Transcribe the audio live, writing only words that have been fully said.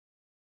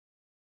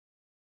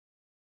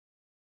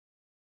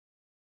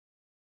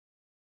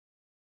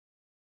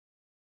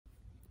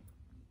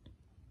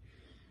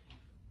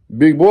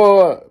Big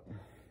boy,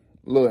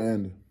 little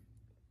Andy.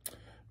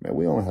 Man,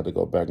 we don't have to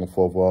go back and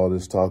forth with all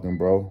this talking,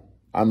 bro.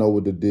 I know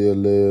what the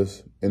deal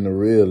is and the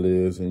real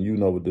is, and you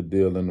know what the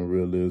deal and the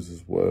real is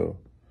as well.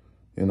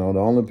 You know, the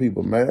only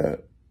people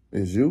mad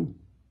is you.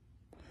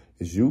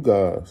 It's you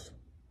guys.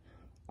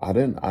 I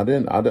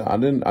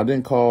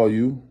didn't call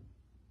you.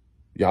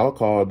 Y'all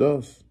called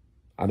us.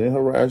 I didn't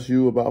harass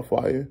you about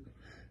fighting.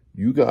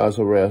 You guys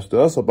harassed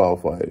us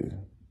about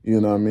fighting. You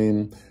know what I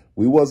mean?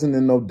 We wasn't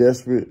in no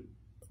desperate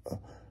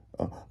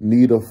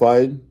need of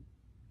fighting.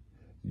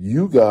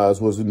 You guys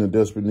was in the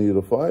desperate need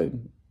of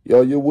fighting.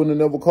 Yo, you wouldn't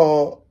have never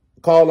called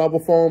our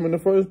phone in the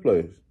first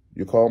place.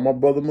 You called my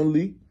brother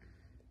Malik,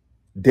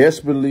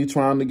 desperately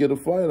trying to get a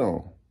fight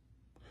on.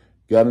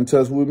 Got in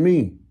touch with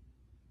me.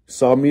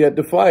 Saw me at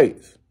the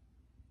fights.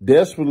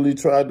 Desperately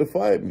tried to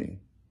fight me.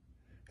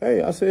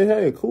 Hey, I said,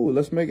 hey, cool,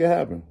 let's make it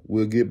happen.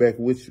 We'll get back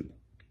with you.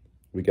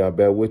 We got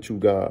back with you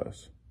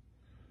guys.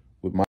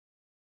 With my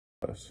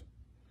guys.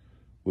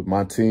 With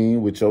my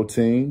team, with your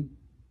team.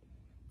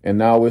 And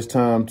now it's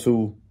time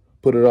to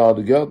put it all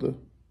together.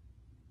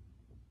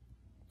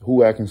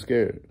 Who acting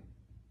scared?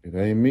 It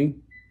ain't me.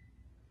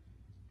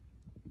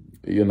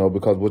 You know,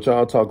 because what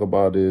y'all talk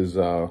about is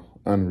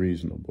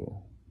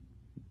unreasonable.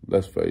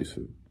 Let's face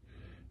it.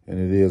 And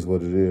it is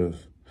what it is.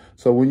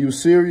 So when you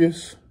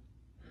serious,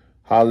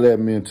 holler at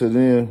me. Until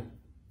then,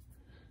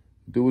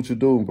 do what you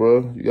do,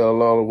 bro. You got a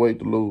lot of weight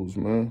to lose,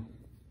 man.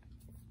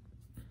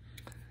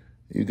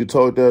 You can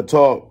talk that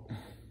talk,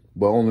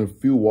 but only a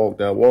few walk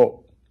that walk.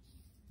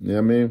 You know what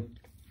I mean?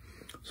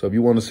 So if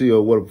you want to see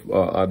what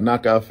a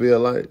knockout feel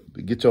like,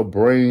 to get your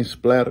brain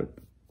splattered,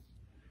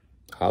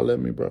 holler at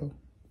me, bro.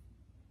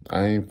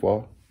 I ain't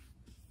far.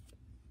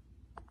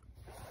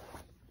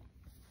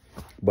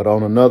 But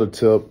on another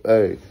tip,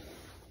 hey,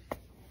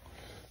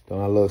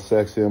 don't I look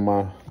sexy in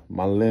my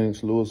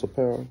Lennox Lewis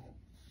apparel?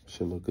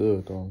 Shit look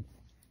good, don't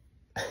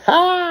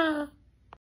it?